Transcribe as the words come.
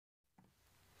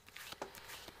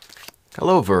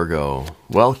Hello Virgo,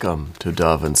 welcome to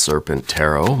Dove and Serpent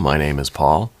Tarot. My name is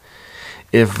Paul.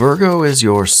 If Virgo is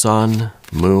your sun,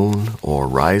 moon, or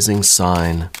rising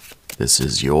sign, this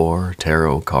is your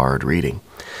tarot card reading.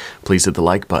 Please hit the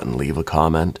like button, leave a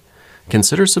comment.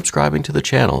 Consider subscribing to the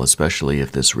channel, especially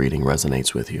if this reading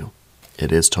resonates with you.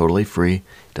 It is totally free,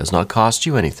 does not cost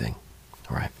you anything.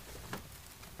 All right.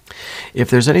 If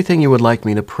there's anything you would like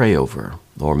me to pray over,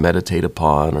 or meditate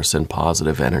upon, or send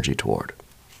positive energy toward,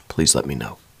 please let me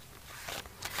know.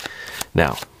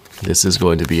 Now, this is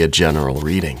going to be a general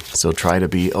reading, so try to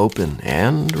be open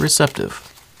and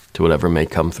receptive to whatever may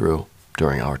come through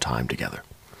during our time together.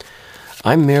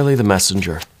 I'm merely the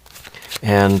messenger,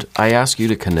 and I ask you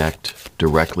to connect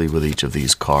directly with each of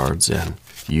these cards and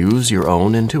use your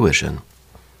own intuition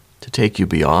to take you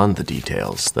beyond the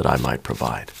details that I might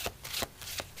provide.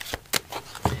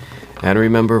 And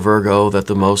remember, Virgo, that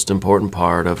the most important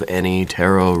part of any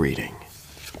tarot reading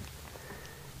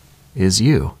is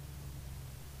you.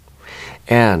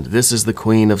 And this is the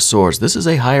Queen of Swords. This is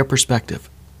a higher perspective.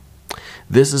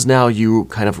 This is now you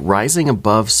kind of rising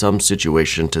above some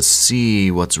situation to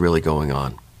see what's really going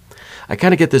on. I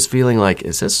kind of get this feeling like,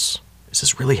 is this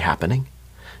really happening?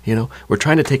 You know, we're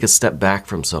trying to take a step back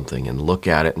from something and look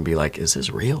at it and be like, is this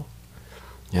real?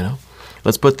 You know?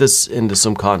 Let's put this into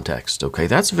some context, okay?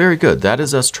 That's very good. That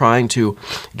is us trying to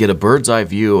get a bird's eye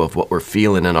view of what we're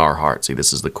feeling in our heart. See,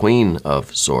 this is the Queen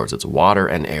of Swords. It's water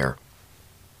and air.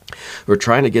 We're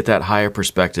trying to get that higher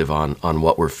perspective on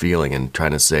what we're feeling and trying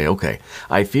to say, okay,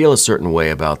 I feel a certain way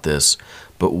about this,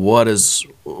 but what does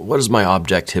my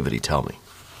objectivity tell me?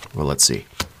 Well, let's see.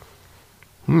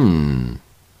 I've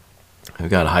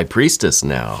got a High Priestess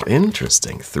now.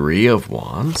 Interesting. 3 of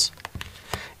Wands.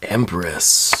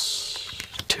 Empress.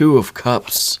 2 of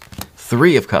Cups,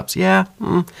 3 of Cups. Yeah,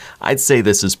 I'd say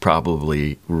this is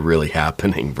probably really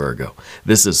happening, Virgo.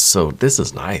 This is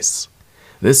nice.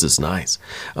 This is nice.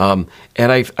 And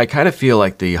I kind of feel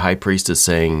like the High Priestess is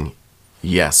saying,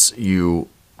 yes, you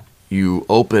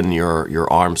open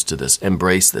your arms to this,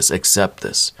 embrace this, accept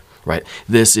this, right?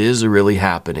 This is really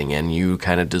happening, and you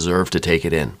kind of deserve to take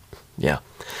it in. Yeah.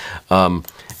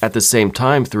 At the same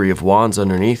time, 3 of Wands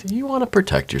underneath, you want to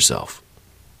protect yourself.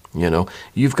 You know,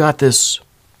 you've got this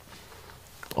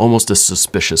almost a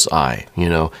suspicious eye, you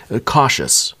know,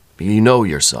 cautious. You know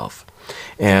yourself.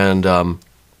 And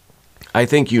I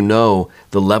think you know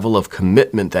the level of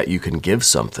commitment that you can give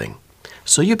something.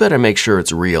 So you better make sure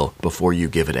it's real before you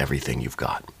give it everything you've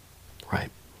got. Right?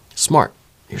 Smart.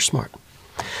 You're smart.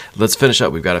 Let's finish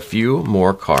up. We've got a few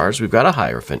more cards. We've got a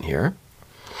Hierophant here.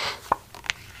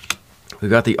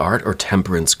 We've got the Art or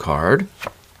Temperance card.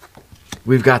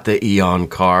 We've got the Eon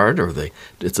card, or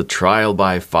it's a trial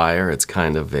by fire. It's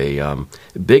kind of a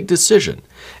big decision.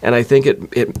 And I think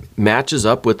it matches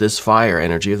up with this fire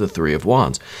energy of the 3 of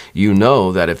Wands. You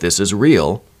know that if this is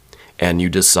real and you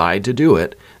decide to do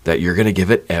it, that you're going to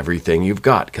give it everything you've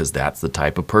got, because that's the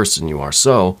type of person you are.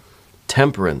 So,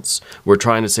 Temperance. We're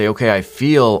trying to say, okay, I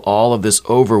feel all of this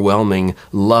overwhelming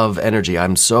love energy.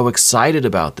 I'm so excited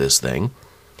about this thing.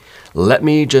 Let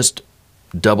me just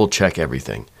double check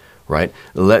everything. Right?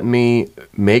 Let me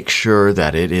make sure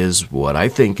that it is what I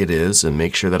think it is, and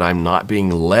make sure that I'm not being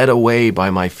led away by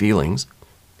my feelings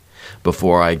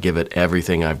before I give it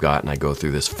everything I've got and I go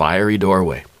through this fiery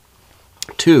doorway.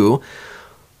 2,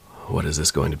 what is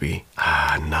this going to be?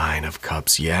 9 of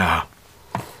Cups, yeah.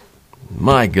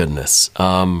 My goodness.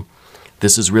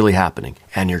 This is really happening,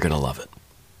 and you're going to love it.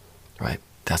 Right?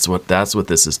 That's what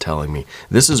this is telling me.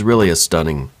 This is really a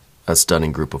stunning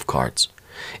group of cards.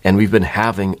 And we've been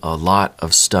having a lot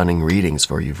of stunning readings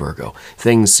for you, Virgo.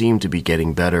 Things seem to be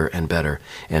getting better and better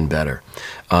and better.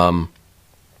 I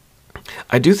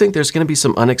do think there's going to be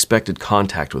some unexpected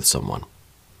contact with someone.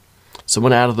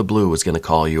 Someone out of the blue is going to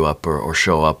call you up or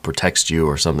show up or text you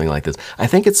or something like this. I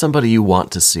think it's somebody you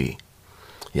want to see.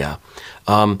 Yeah.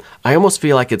 I almost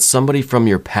feel like it's somebody from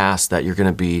your past that you're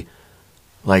going to be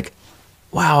like,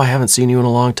 wow, I haven't seen you in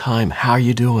a long time. How are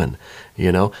you doing?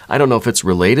 You know, I don't know if it's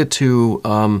related to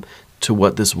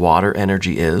what this water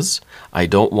energy is. I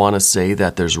don't want to say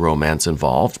that there's romance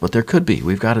involved, but there could be.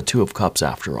 We've got a 2 of Cups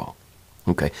after all.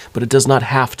 Okay, but it does not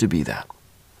have to be that.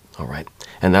 All right,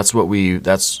 and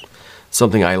that's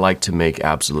something I like to make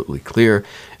absolutely clear.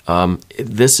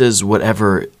 This is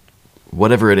whatever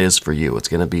it is for you. It's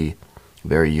going to be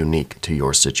very unique to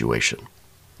your situation.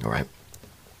 All right.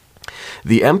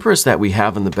 The Empress that we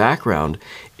have in the background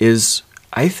is,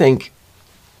 I think,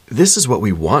 this is what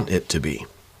we want it to be,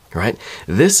 right?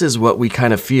 This is what we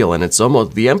kind of feel, and it's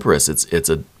almost the Empress. It's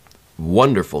a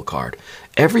wonderful card.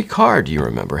 Every card, you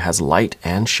remember, has light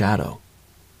and shadow.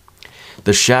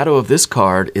 The shadow of this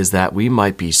card is that we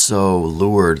might be so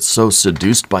lured, so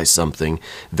seduced by something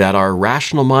that our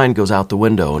rational mind goes out the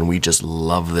window and we just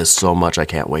love this so much, I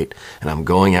can't wait, and I'm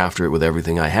going after it with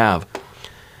everything I have.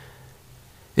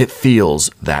 It feels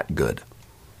that good,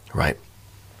 right?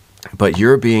 But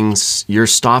you're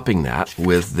stopping that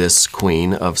with this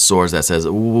Queen of Swords that says,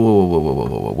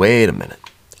 whoa, wait a minute.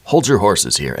 Hold your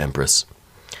horses here, Empress.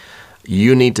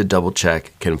 You need to double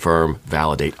check, confirm,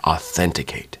 validate,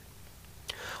 authenticate.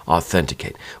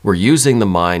 Authenticate. We're using the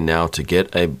mind now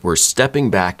to we're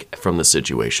stepping back from the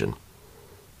situation.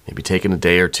 Maybe taking a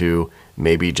day or two,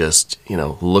 maybe just,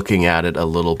 looking at it a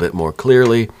little bit more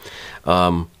clearly.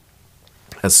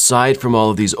 Aside from all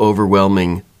of these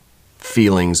overwhelming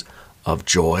feelings of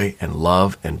joy and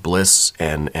love and bliss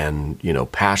and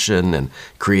passion and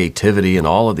creativity and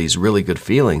all of these really good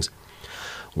feelings,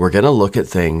 we're going to look at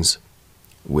things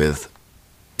with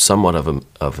somewhat of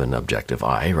an objective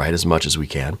eye, right, as much as we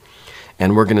can,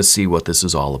 and we're going to see what this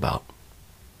is all about.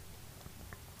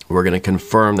 We're going to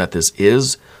confirm that this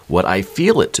is what I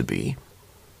feel it to be,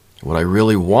 what I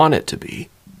really want it to be,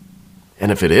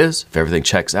 and if it is, if everything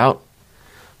checks out,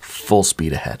 full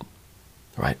speed ahead,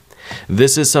 right?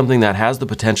 This is something that has the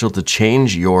potential to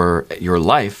change your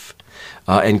life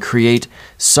and create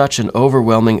such an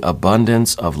overwhelming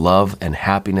abundance of love and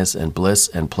happiness and bliss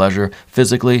and pleasure,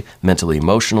 physically, mentally,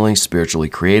 emotionally, spiritually,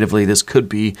 creatively. This could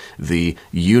be the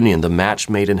union, the match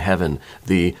made in heaven,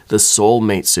 the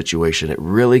soulmate situation. It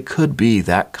really could be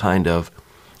that kind of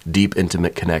deep,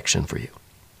 intimate connection for you.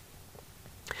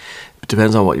 It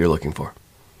depends on what you're looking for,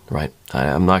 right?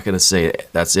 I'm not going to say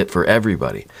that's it for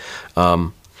everybody.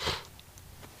 The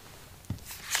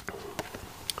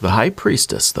High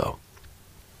Priestess, though,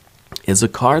 is a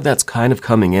card that's kind of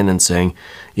coming in and saying,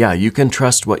 yeah, you can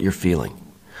trust what you're feeling.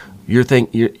 You're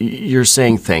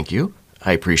saying, thank you.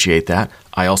 I appreciate that.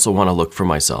 I also want to look for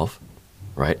myself,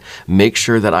 right? Make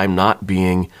sure that I'm not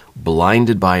being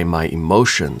blinded by my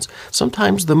emotions.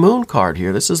 Sometimes the Moon card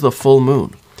here, this is the full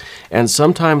moon. And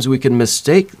sometimes we can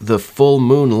mistake the full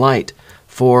moon light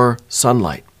for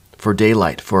sunlight, for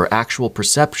daylight, for actual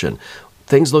perception.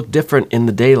 Things look different in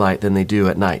the daylight than they do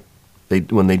at night,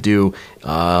 when they do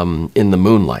in the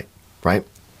moonlight, right?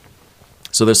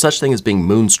 So there's such thing as being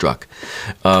moonstruck.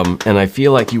 And I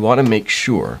feel like you want to make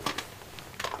sure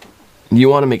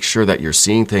that you're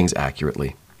seeing things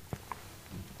accurately.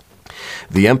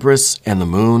 The Empress and the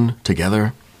Moon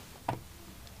together,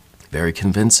 very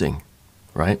convincing,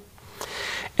 right?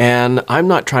 And I'm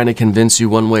not trying to convince you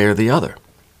one way or the other,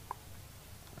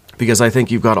 because I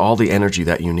think you've got all the energy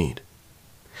that you need.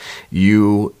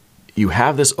 You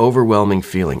have this overwhelming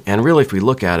feeling. And really, if we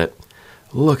look at it,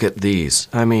 look at these.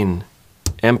 I mean,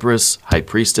 Empress, High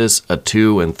Priestess, a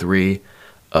 2 and 3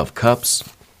 of Cups.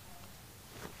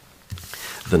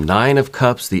 The 9 of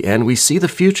Cups, the end. We see the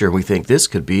future. We think this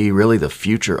could be really the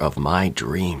future of my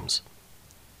dreams.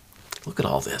 Look at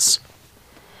all this.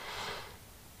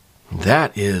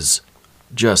 That is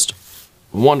just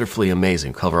wonderfully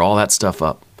amazing. Cover all that stuff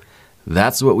up.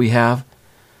 That's what we have.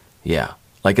 Yeah.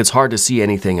 Like, it's hard to see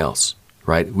anything else,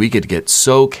 right? We could get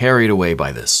so carried away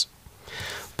by this.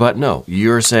 But no,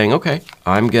 you're saying, okay,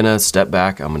 I'm going to step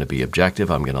back. I'm going to be objective.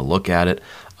 I'm going to look at it.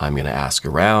 I'm going to ask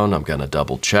around. I'm going to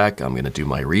double check. I'm going to do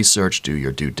my research, do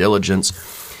your due diligence.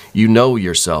 You know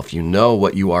yourself. You know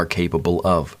what you are capable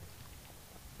of.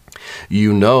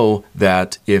 You know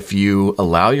that if you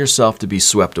allow yourself to be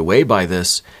swept away by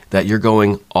this, that you're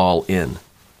going all in.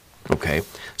 Okay,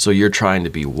 so you're trying to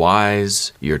be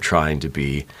wise, you're trying to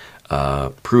be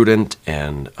prudent,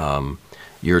 and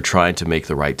you're trying to make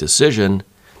the right decision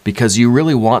because you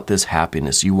really want this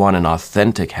happiness. You want an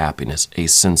authentic happiness, a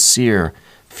sincere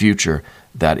future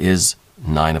that is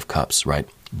 9 of Cups, right?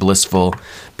 Blissful,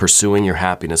 pursuing your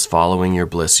happiness, following your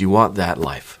bliss. You want that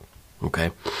life,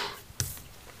 okay?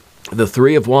 The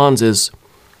 3 of Wands is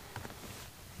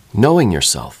knowing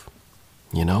yourself,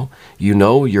 you know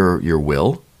your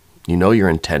will. You know your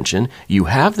intention. You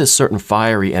have this certain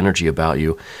fiery energy about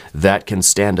you that can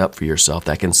stand up for yourself,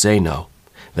 that can say no,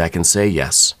 that can say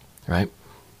yes, right?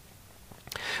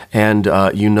 And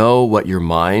you know what your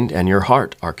mind and your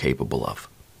heart are capable of.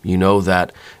 You know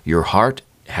that your heart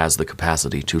has the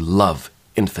capacity to love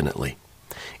infinitely.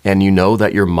 And you know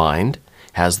that your mind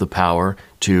has the power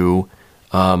to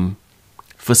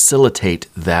facilitate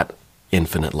that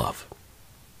infinite love.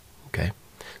 Okay?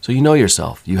 So you know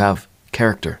yourself. You have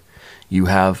character. You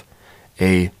have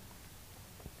a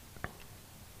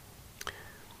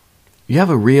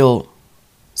real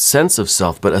sense of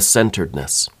self, but a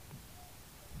centeredness.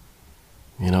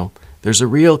 You know, there's a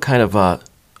real kind of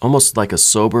almost like a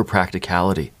sober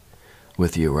practicality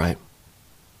with you, right?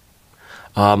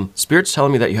 Spirit's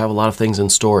telling me that you have a lot of things in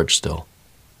storage still.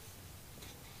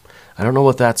 I don't know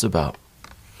what that's about.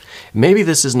 Maybe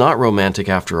this is not romantic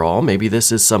after all. Maybe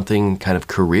this is something kind of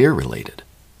career related.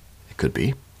 It could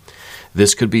be.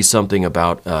 This could be something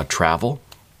about travel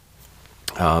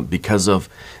because of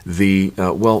the,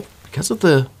 because of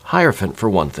the Hierophant for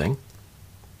one thing.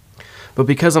 But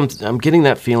because I'm getting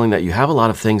that feeling that you have a lot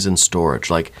of things in storage,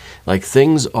 like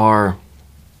things are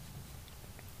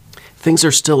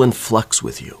still in flux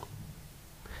with you.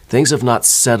 Things have not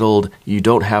settled. You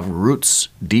don't have roots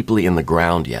deeply in the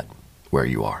ground yet where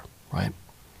you are, right?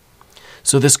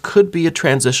 So this could be a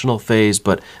transitional phase,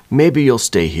 but maybe you'll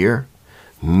stay here.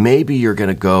 Maybe you're going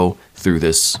to go through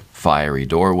this fiery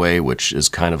doorway, which is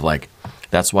kind of like,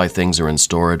 that's why things are in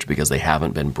storage, because they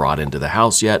haven't been brought into the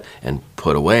house yet and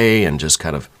put away and just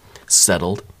kind of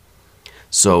settled.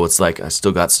 So it's like I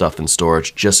still got stuff in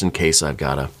storage just in case I've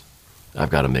got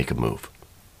to make a move.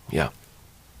 Yeah.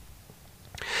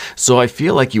 So I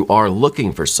feel like you are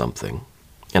looking for something,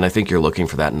 and I think you're looking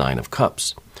for that Nine of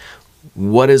Cups.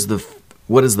 What is the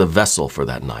vessel for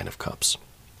that Nine of Cups?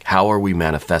 How are we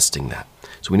manifesting that?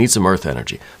 So we need some earth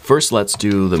energy. First, let's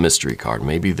do the mystery card.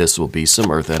 Maybe this will be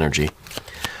some earth energy.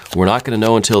 We're not going to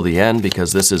know until the end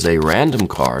because this is a random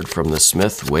card from the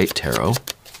Smith-Waite Tarot.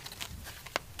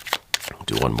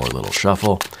 Do one more little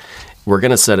shuffle. We're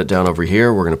going to set it down over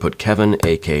here. We're going to put Kevin,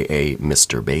 a.k.a.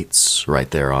 Mr. Bates,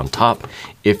 right there on top.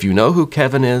 If you know who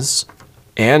Kevin is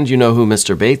and you know who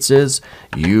Mr. Bates is,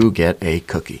 you get a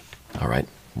cookie, all right?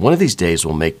 One of these days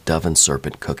we'll make Dove and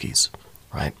Serpent cookies,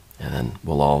 right? And then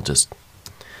we'll all just,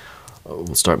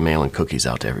 we'll start mailing cookies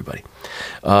out to everybody.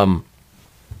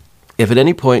 If at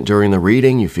any point during the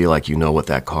reading you feel like you know what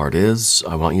that card is,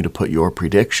 I want you to put your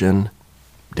prediction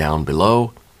down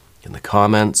below in the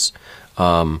comments.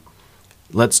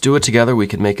 Let's do it together. We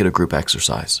can make it a group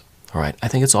exercise. All right. I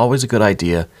think it's always a good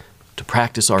idea to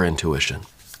practice our intuition.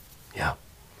 Yeah.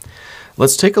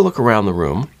 Let's take a look around the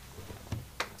room.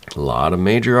 A lot of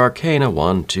major arcana.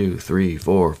 1, 2, 3,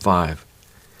 4, 5.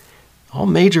 All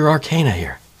major arcana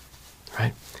here.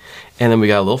 Right? And then we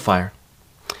got a little fire.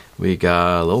 We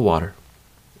got a little water.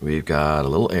 We've got a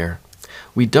little air.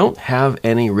 We don't have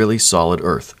any really solid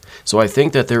earth. So I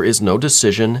think that there is no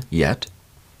decision yet.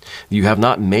 You have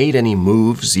not made any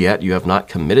moves yet. You have not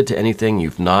committed to anything.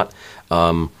 You've not,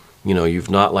 you've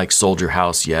not like sold your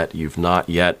house yet. You've not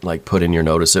yet like put in your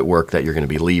notice at work that you're going to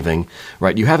be leaving,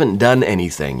 right? You haven't done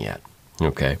anything yet,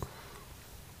 okay?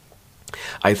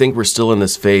 I think we're still in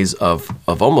this phase of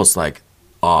almost like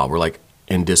awe. We're like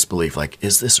in disbelief, like,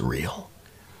 is this real?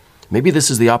 Maybe this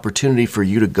is the opportunity for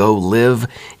you to go live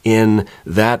in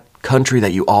that country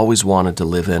that you always wanted to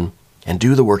live in and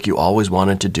do the work you always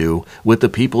wanted to do with the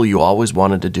people you always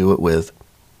wanted to do it with.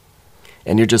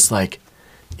 And you're just like,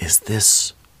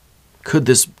 could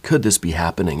this be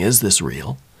happening? Is this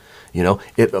real? You know,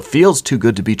 it feels too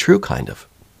good to be true, kind of,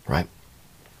 right?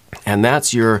 And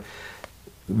that's your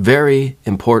very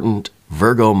important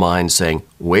Virgo mind saying,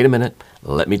 wait a minute,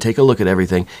 let me take a look at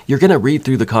everything. You're going to read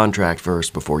through the contract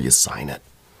first before you sign it,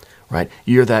 right?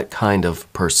 You're that kind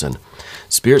of person.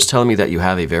 Spirit's telling me that you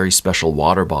have a very special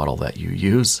water bottle that you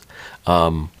use.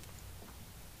 I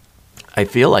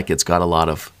feel like it's got a lot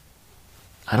of,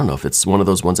 I don't know if it's one of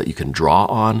those ones that you can draw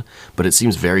on, but it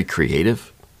seems very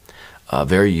creative,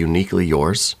 very uniquely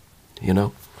yours, you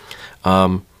know?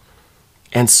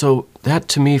 And so that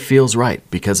to me feels right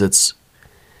because it's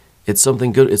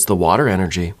something good. It's the water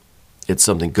energy. It's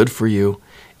something good for you.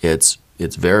 It's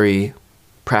very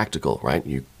practical, right?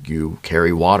 You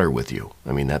carry water with you.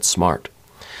 I mean, that's smart.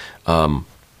 But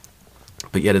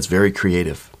yet it's very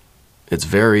creative. It's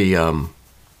very, I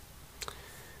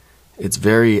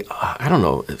don't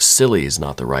know if silly is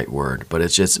not the right word, but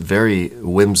it's just very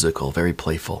whimsical, very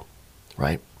playful,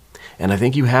 right? And I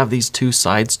think you have these two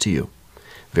sides to you.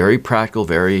 Very practical,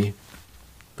 very,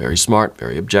 very smart,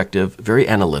 very objective, very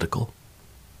analytical,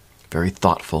 very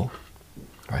thoughtful,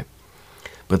 right?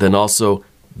 But then also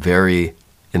very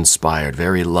inspired,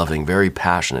 very loving, very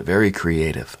passionate, very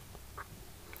creative.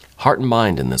 Heart and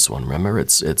mind in this one. Remember,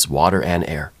 it's water and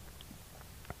air.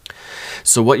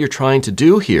 So what you're trying to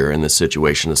do here in this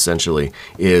situation essentially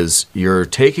is you're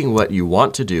taking what you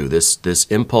want to do, this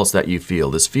impulse that you feel.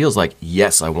 This feels like,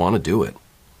 yes, I want to do it.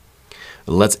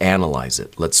 Let's analyze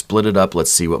it. Let's split it up.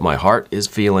 Let's see what my heart is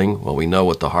feeling. Well, we know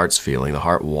what the heart's feeling. The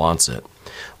heart wants it.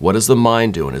 What is the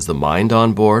mind doing? Is the mind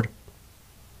on board?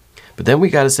 But then we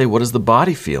got to say, what is the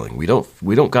body feeling? We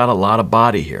don't got a lot of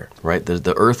body here, right?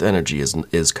 The earth energy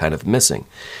is kind of missing.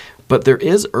 But there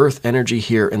is earth energy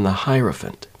here in the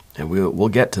Hierophant, and we'll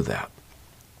get to that.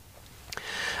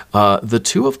 The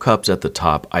Two of Cups at the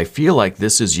top, I feel like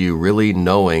this is you really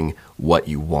knowing what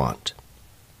you want.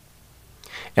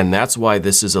 And that's why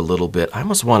this is a little bit, I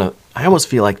almost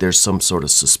feel like there's some sort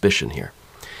of suspicion here.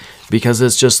 Because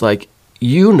it's just like,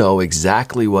 you know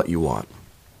exactly what you want.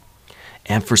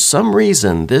 And for some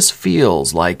reason, this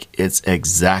feels like it's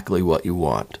exactly what you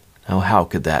want. Now, how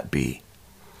could that be?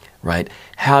 Right?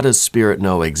 How does Spirit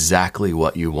know exactly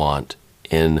what you want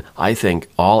in, I think,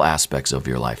 all aspects of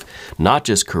your life? Not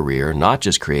just career, not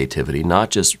just creativity,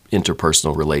 not just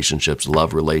interpersonal relationships,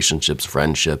 love relationships,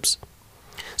 friendships,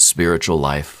 spiritual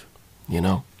life, you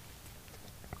know?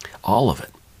 All of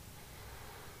it.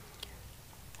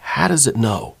 How does it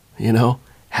know, you know?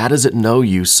 How does it know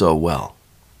you so well?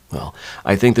 Well,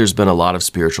 I think there's been a lot of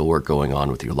spiritual work going on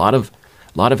with you. A lot of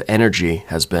energy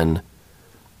has been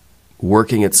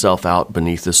working itself out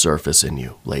beneath the surface in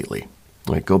you lately.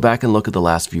 Right, go back and look at the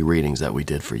last few readings that we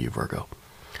did for you, Virgo.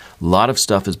 A lot of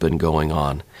stuff has been going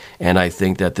on, and I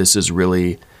think that this is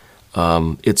really,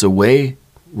 it's a way,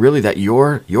 really, that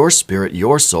your spirit,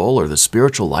 your soul, or the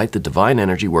spiritual light, the divine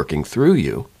energy working through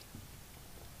you,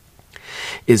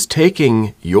 is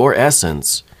taking your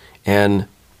essence and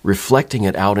reflecting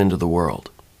it out into the world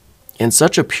in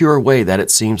such a pure way that it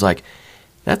seems like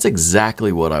that's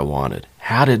exactly what I wanted.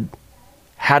 How did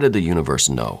the universe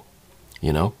know,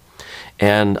 you know?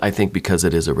 And I think because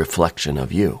it is a reflection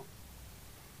of you.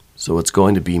 So it's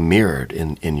going to be mirrored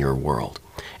in your world.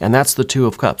 And that's the Two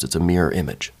of Cups. It's a mirror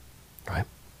image, right?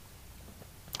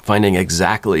 Finding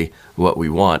exactly what we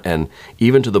want, and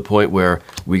even to the point where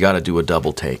we got to do a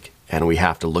double take, and we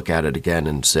have to look at it again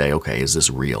and say, okay, is this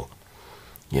real?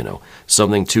 You know,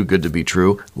 something too good to be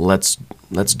true, let's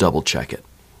double check it,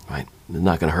 right? It's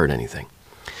not going to hurt anything.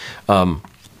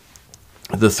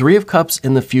 The Three of Cups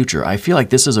in the future, I feel like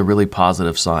this is a really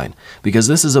positive sign because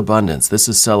this is abundance, this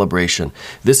is celebration.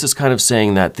 This is kind of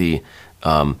saying that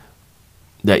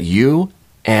that you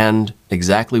and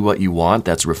exactly what you want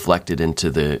that's reflected into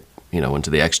the, into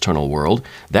the external world,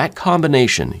 that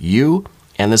combination, you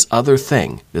and this other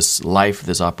thing, this life,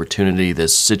 this opportunity,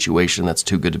 this situation that's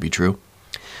too good to be true,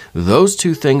 those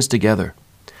two things together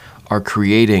are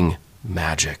creating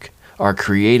magic, are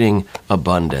creating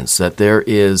abundance, that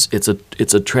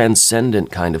it's a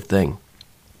transcendent kind of thing.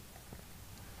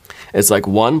 It's like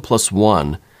 1 +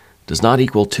 1 does not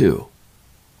equal 2,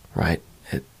 right?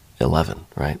 11,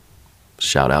 right?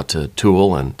 Shout out to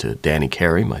Tool and to Danny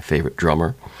Carey, my favorite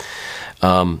drummer.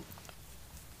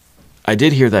 I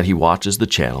did hear that he watches the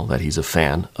channel, that he's a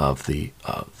fan of the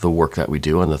work that we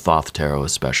do, and the Thoth Tarot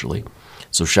especially.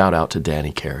 So shout out to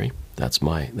Danny Carey. That's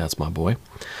my boy.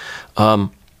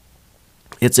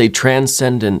 It's a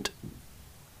transcendent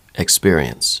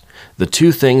experience. The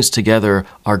two things together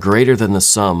are greater than the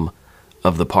sum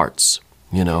of the parts,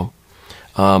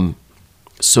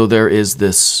 So there is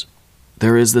this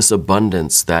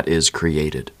abundance that is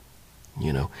created,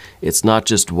 It's not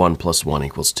just 1 + 1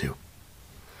 = 2.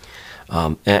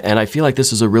 And I feel like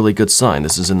this is a really good sign.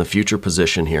 This is in the future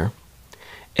position here.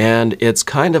 And it's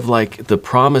kind of like the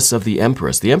promise of the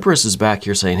Empress. The Empress is back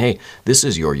here saying, hey, this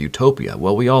is your utopia.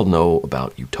 Well, we all know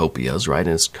about utopias, right?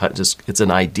 And it's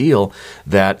an ideal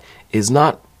that is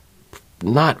not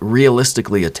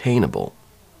realistically attainable.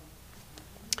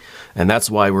 And that's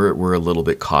why we're a little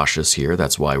bit cautious here.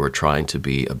 That's why we're trying to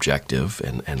be objective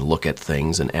and look at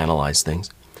things and analyze things.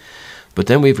 But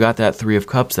then we've got that Three of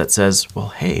Cups that says, well,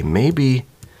 hey, maybe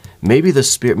the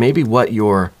spirit, maybe what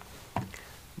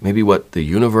the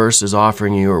universe is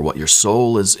offering you, or what your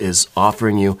soul is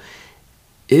offering you,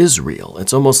 is real.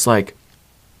 It's almost like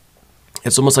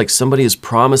somebody is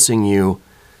promising you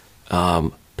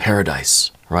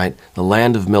paradise, right? The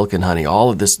land of milk and honey, all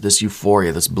of this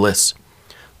euphoria, this bliss,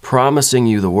 promising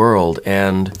you the world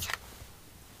and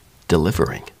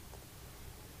delivering.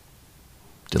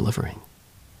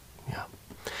 Yeah.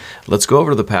 Let's go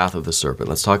over to the path of the serpent.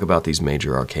 Let's talk about these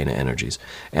major arcana energies.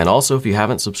 And also, if you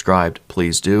haven't subscribed,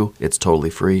 please do. It's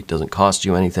totally free. It doesn't cost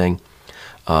you anything.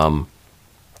 And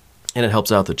it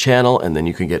helps out the channel, and then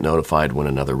you can get notified when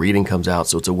another reading comes out.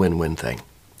 So it's a win-win thing.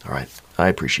 All right. I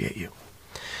appreciate you.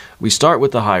 We start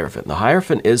with the Hierophant. The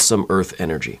Hierophant is some earth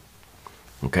energy.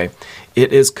 Okay?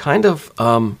 It is kind of...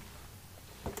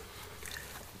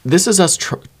 this is us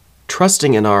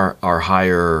trusting in our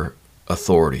higher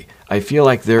authority. I feel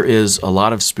like there is a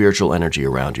lot of spiritual energy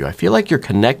around you. I feel like you're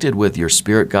connected with your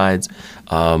spirit guides,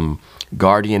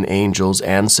 guardian angels,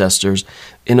 ancestors,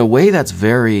 in a way that's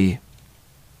very,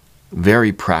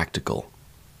 very practical.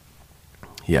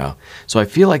 Yeah. So I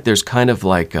feel like there's kind of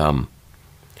like,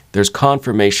 there's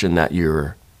confirmation that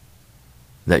you're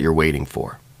waiting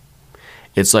for.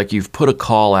 It's like you've put a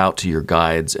call out to your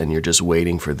guides and you're just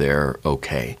waiting for their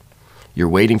okay. You're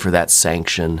waiting for that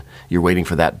sanction. You're waiting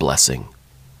for that blessing,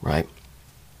 right?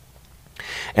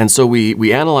 And so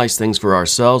we analyze things for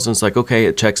ourselves, and it's like, okay,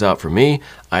 it checks out for me.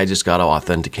 I just got to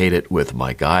authenticate it with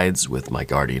my guides, with my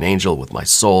guardian angel, with my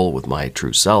soul, with my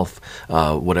true self,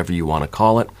 whatever you want to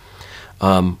call it.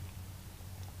 And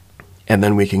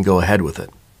then we can go ahead with it,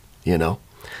 you know?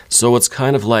 So it's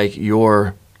kind of like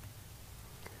your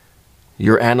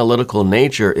analytical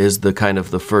nature is the kind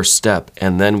of the first step,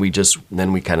 and then we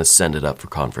kind of send it up for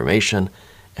confirmation,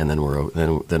 and then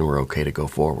we're okay to go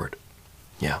forward.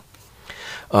 Yeah.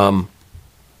 I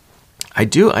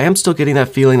am still getting that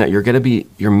feeling that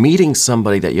you're meeting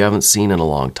somebody that you haven't seen in a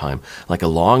long time, like a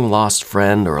long lost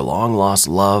friend or a long lost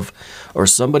love, or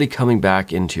somebody coming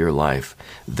back into your life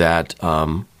that,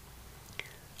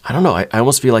 I don't know, I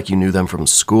almost feel like you knew them from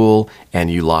school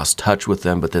and you lost touch with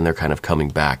them, but then they're kind of coming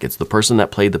back. It's the person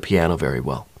that played the piano very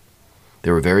well.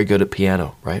 They were very good at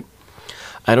piano, right?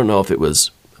 I don't know if it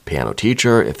was a piano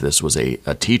teacher, if this was a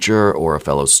teacher or a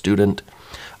fellow student,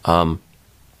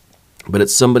 but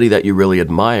it's somebody that you really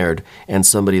admired and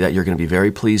somebody that you're going to be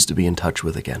very pleased to be in touch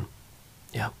with again.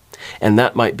 Yeah. And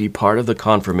that might be part of the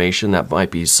confirmation. That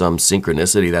might be some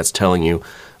synchronicity that's telling you,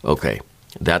 okay,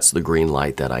 that's the green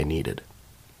light that I needed.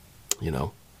 You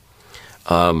know,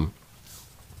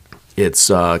 it's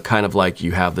kind of like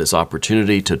you have this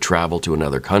opportunity to travel to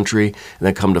another country and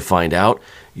then come to find out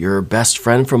your best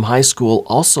friend from high school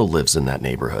also lives in that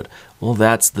neighborhood. Well,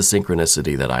 that's the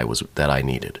synchronicity that I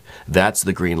needed. That's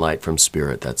the green light from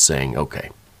Spirit that's saying, okay,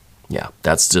 yeah,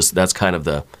 that's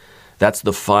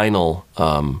the final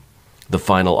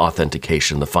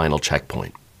authentication, the final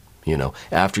checkpoint. You know,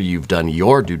 after you've done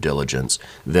your due diligence,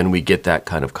 then we get that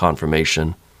kind of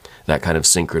confirmation, that kind of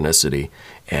synchronicity,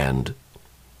 and,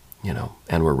 you know,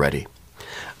 and we're ready.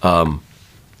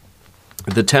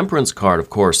 The Temperance card,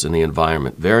 of course, in the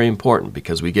environment, very important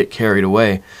because we get carried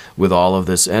away with all of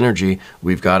this energy.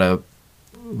 We've got to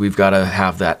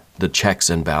have the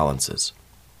checks and balances.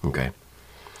 Okay.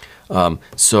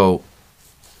 So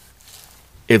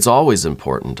it's always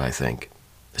important, I think,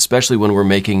 especially when we're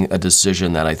making a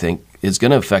decision that I think is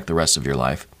going to affect the rest of your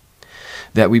life,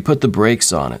 that we put the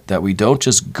brakes on it, that we don't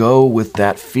just go with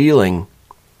that feeling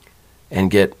and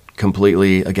get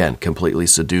completely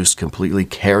seduced, completely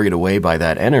carried away by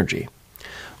that energy.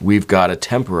 We've got to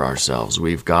temper ourselves.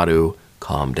 We've got to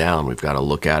calm down. We've got to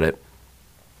look at it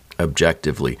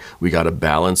objectively. We got to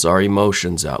balance our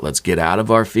emotions out. Let's get out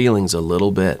of our feelings a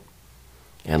little bit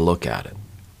and look at it.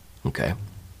 Okay?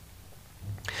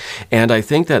 And I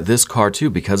think that this card too,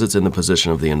 because it's in the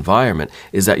position of the environment,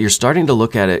 is that you're starting to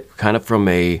look at it kind of from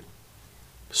a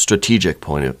strategic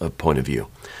point of view,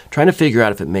 trying to figure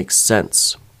out if it makes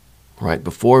sense, right?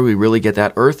 Before we really get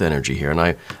that earth energy here,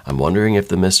 and I'm wondering if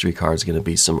the mystery card is going to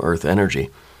be some earth energy.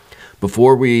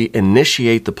 Before we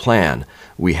initiate the plan,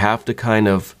 we have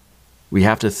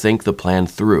to think the plan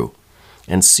through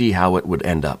and see how it would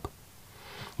end up.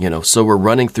 You know, so we're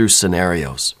running through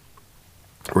scenarios.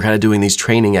 We're kind of doing these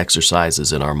training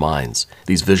exercises in our minds,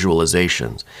 these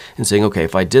visualizations, and saying, okay,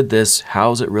 if I did this,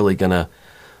 how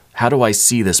do I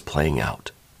see this playing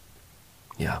out?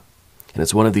 Yeah. And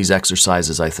it's one of these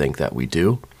exercises, I think, that we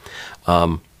do.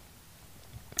 Do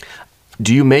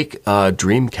you make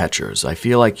dream catchers? I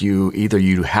feel like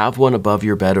you have one above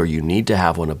your bed or you need to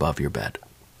have one above your bed.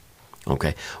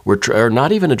 Okay. Or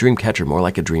not even a dream catcher, more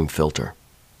like a dream filter.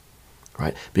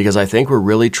 Right? Because I think we're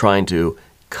really trying to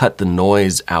cut the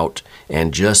noise out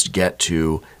and just get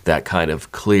to that kind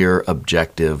of clear,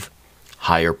 objective,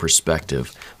 higher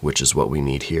perspective, which is what we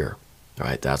need here. All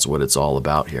right, that's what it's all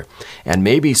about here. And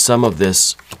maybe some of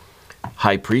this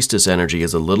High Priestess energy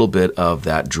is a little bit of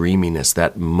that dreaminess,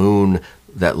 that moon,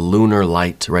 that lunar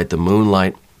light, right? The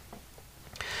moonlight,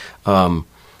 a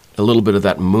little bit of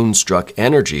that moonstruck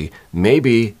energy.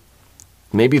 Maybe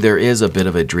there is a bit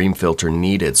of a dream filter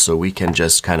needed so we can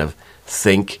just kind of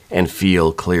think and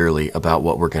feel clearly about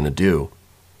what we're going to do,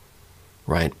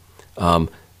 right?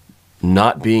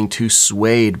 Not being too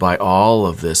swayed by all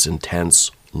of this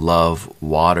intense love,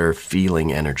 water,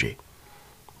 feeling energy.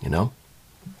 You know?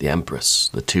 The Empress,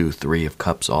 the 2, 3 of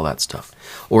Cups, all that stuff.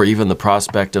 Or even the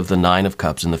prospect of the 9 of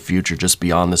Cups in the future just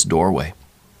beyond this doorway.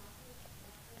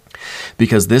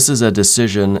 Because this is a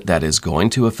decision that is going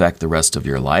to affect the rest of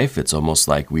your life. It's almost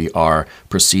like we are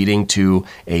proceeding to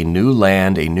a new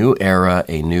land, a new era,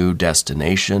 a new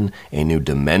destination, a new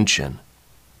dimension.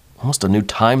 Almost a new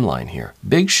timeline here.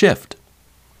 Big shift.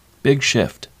 Big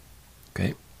shift.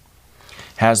 Okay?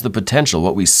 Has the potential.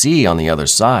 What we see on the other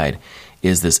side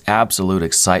is this absolute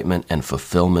excitement and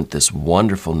fulfillment, this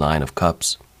wonderful 9 of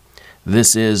Cups.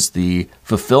 This is the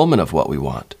fulfillment of what we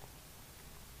want.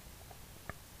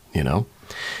 You know?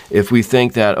 If we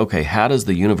think that, okay, how does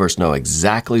the universe know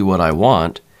exactly what I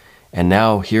want, and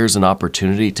now here's an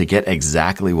opportunity to get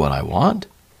exactly what I want?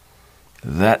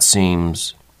 That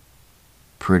seems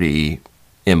pretty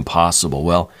impossible.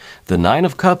 Well, the Nine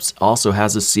of Cups also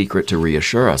has a secret to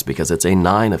reassure us because it's a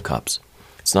Nine of Cups.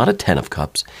 It's not a 10 of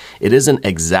Cups. It isn't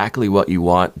exactly what you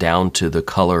want down to the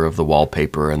color of the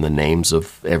wallpaper and the names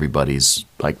of everybody's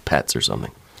like pets or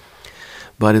something.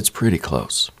 But it's pretty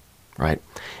close, right?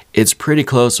 It's pretty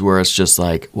close where it's just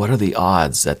like, what are the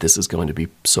odds that this is going to be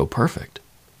so perfect?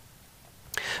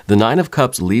 The Nine of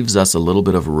Cups leaves us a little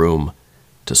bit of room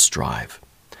to strive.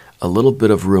 A little bit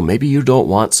of room. Maybe you don't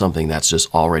want something that's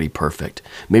just already perfect.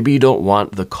 Maybe you don't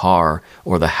want the car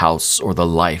or the house or the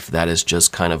life that is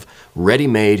just kind of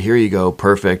ready-made. Here you go,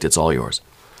 perfect, it's all yours.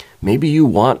 Maybe you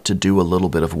want to do a little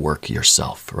bit of work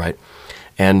yourself, right?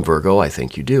 And Virgo, I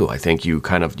think you do. I think you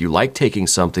like taking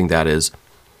something that is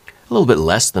a little bit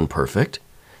less than perfect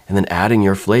and then adding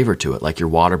your flavor to it, like your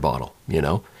water bottle, you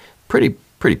know? Pretty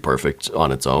perfect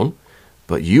on its own,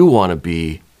 but you want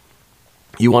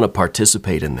to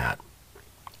participate in that.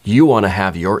 You want to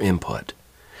have your input.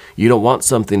 You don't want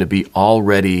something to be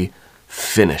already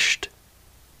finished.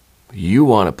 You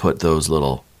want to put those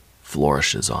little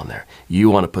flourishes on there. You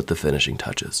want to put the finishing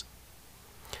touches.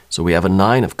 So we have a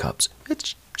Nine of Cups.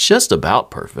 It's just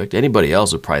about perfect. Anybody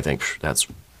else would probably think, that's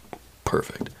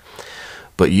perfect.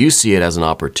 But you see it as an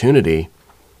opportunity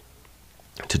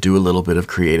to do a little bit of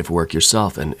creative work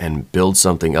yourself and build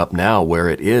something up now where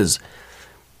it is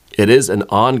an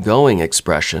ongoing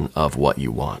expression of what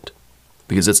you want.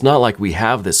 Because it's not like we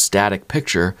have this static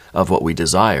picture of what we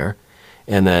desire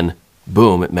and then,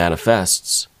 boom, it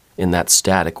manifests in that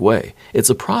static way. It's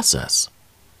a process,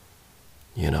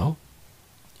 you know?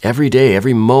 Every day,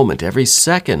 every moment, every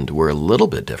second, we're a little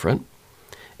bit different.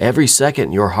 Every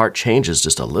second, your heart changes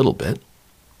just a little bit,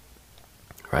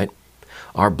 right?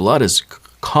 Our blood is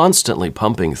constantly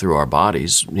pumping through our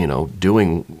bodies, you know,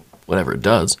 doing whatever it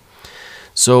does.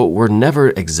 So we're never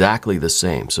exactly the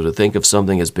same. So to think of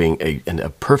something as being a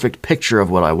perfect picture of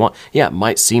what I want, yeah, it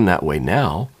might seem that way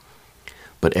now,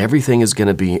 but everything is going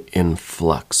to be in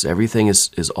flux. Everything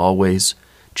is always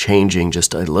changing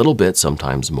just a little bit,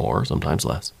 sometimes more, sometimes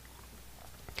less.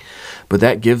 But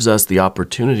that gives us the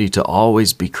opportunity to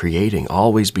always be creating,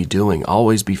 always be doing,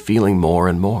 always be feeling more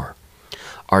and more.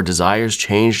 Our desires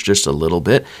change just a little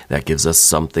bit. That gives us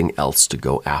something else to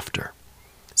go after.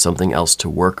 Something else to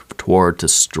work toward, to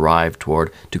strive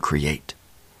toward, to create,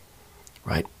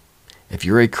 right? If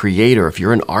you're a creator, if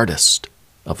you're an artist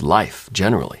of life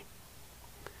generally,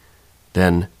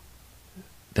 then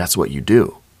that's what you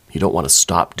do. You don't want to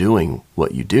stop doing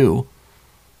what you do,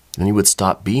 then you would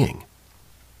stop being,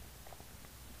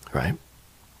 right?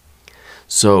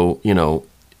 So, you know,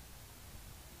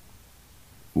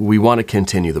 we want to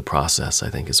continue the process, I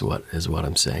think is what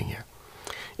I'm saying here.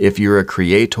 If you're a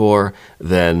creator,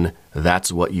 then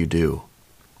that's what you do.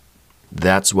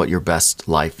 That's what your best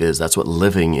life is. That's what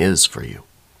living is for you,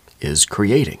 is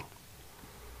creating.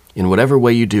 In whatever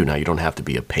way you do. Now, you don't have to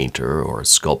be a painter or a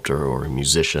sculptor or a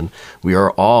musician. We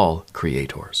are all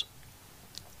creators.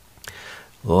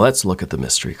 Let's look at the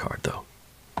mystery card, though.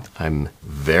 I'm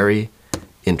very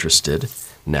interested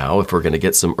now if we're going to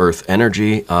get some earth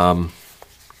energy.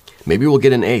 Maybe we'll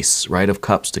get an ace, right, of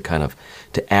cups to kind of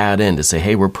to add in, to say,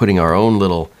 hey, we're putting our own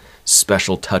little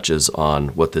special touches on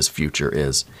what this future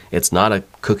is. It's not a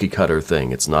cookie cutter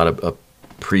thing. It's not a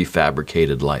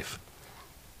prefabricated life.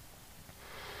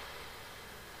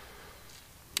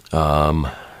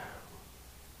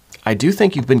 I do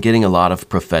think you've been getting a lot of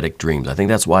prophetic dreams. I think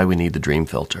that's why we need the dream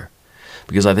filter.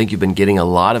 Because I think you've been getting a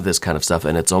lot of this kind of stuff,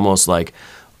 and it's almost like,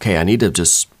 okay, I need to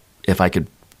just, if I could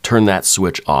turn that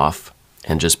switch off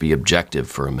and just be objective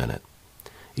for a minute,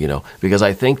 you know, because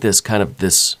I think this kind of,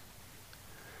 this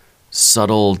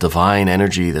subtle divine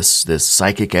energy, this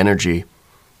psychic energy,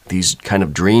 these kind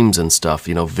of dreams and stuff,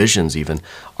 you know, visions even,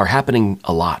 are happening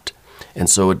a lot. And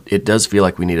so it does feel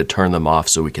like we need to turn them off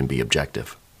so we can be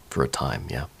objective for a time,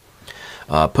 yeah.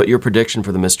 Put your prediction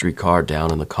for the mystery card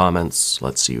down in the comments.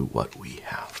 Let's see what we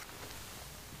have.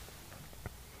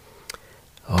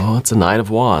 Oh, it's a Knight of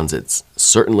Wands. It's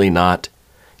certainly not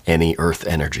any earth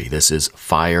energy. This is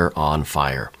fire on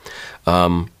fire.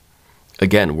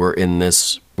 Again, we're in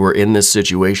this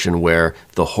situation where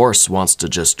the horse wants to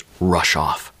just rush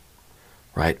off,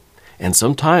 right? And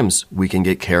sometimes we can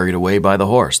get carried away by the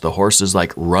horse. The horse is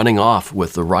like running off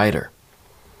with the rider.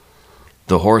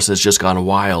 The horse has just gone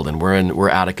wild and we're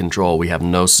out of control. We have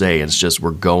no say. It's just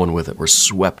we're going with it. We're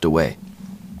swept away.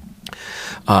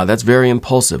 That's very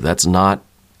impulsive. That's not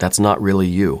really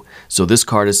you. So this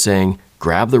card is saying,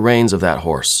 grab the reins of that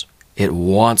horse. It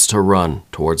wants to run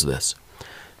towards this.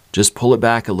 Just pull it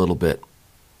back a little bit,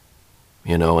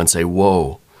 and say,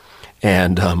 whoa.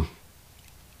 And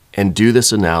do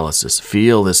this analysis.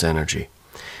 Feel this energy.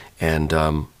 And,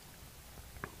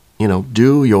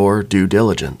 do your due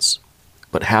diligence.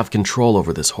 But have control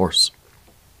over this horse.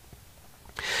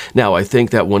 Now, I think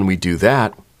that when we do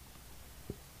that,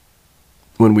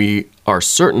 when we are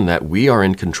certain that we are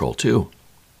in control too,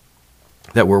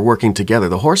 that we're working together,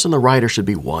 the horse and the rider should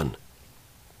be one,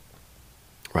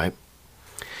 right?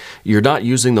 You're not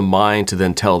using the mind to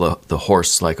then tell the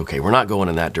horse, like, okay, we're not going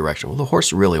in that direction. Well, the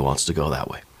horse really wants to go that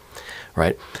way,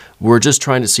 right? We're just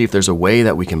trying to see if there's a way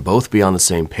that we can both be on the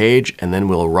same page, and then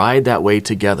we'll ride that way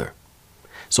together.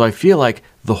 So I feel like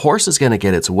the horse is going to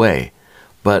get its way,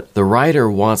 but the rider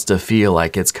wants to feel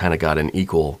like it's kind of got an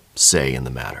equal say in the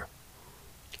matter,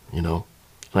 And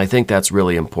I think that's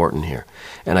really important here.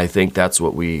 And I think that's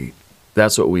what we've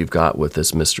got with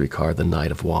this mystery card, the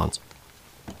Knight of Wands.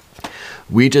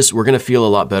 We're going to feel a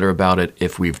lot better about it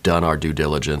if we've done our due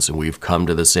diligence and we've come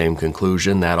to the same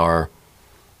conclusion that our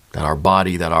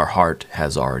body, that our heart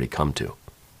has already come to.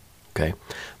 Okay?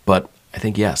 But I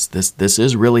think, yes, this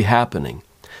is really happening.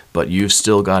 But you've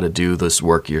still got to do this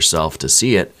work yourself to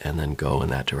see it and then go in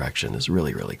that direction. It's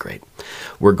really, really great.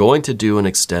 We're going to do an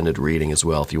extended reading as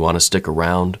well. If you want to stick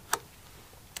around,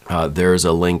 there's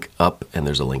a link up and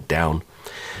there's a link down.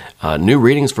 New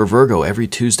readings for Virgo every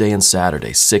Tuesday and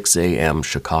Saturday, 6 a.m.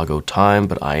 Chicago time,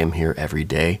 but I am here every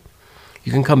day.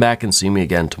 You can come back and see me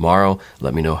again tomorrow.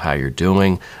 Let me know how you're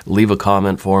doing. Leave a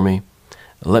comment for me.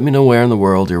 Let me know where in the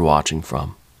world you're watching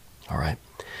from. All right?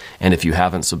 And if you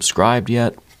haven't subscribed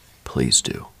yet, please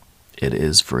do. It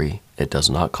is free. It does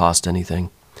not cost anything.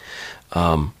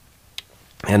 And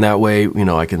that way,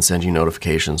 I can send you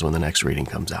notifications when the next reading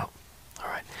comes out. All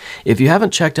right. If you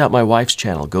haven't checked out my wife's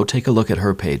channel, go take a look at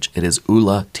her page. It is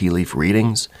Ula Tea Leaf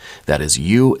Readings. That is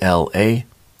ULA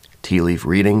Tea Leaf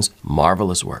Readings.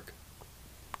 Marvelous work.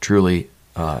 Truly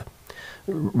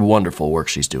wonderful work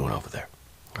she's doing over there.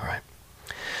 All right.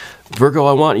 Virgo,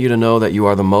 I want you to know that you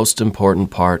are the most important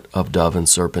part of Dove and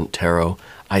Serpent Tarot.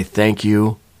 I thank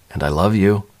you, and I love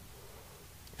you,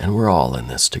 and we're all in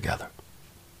this together.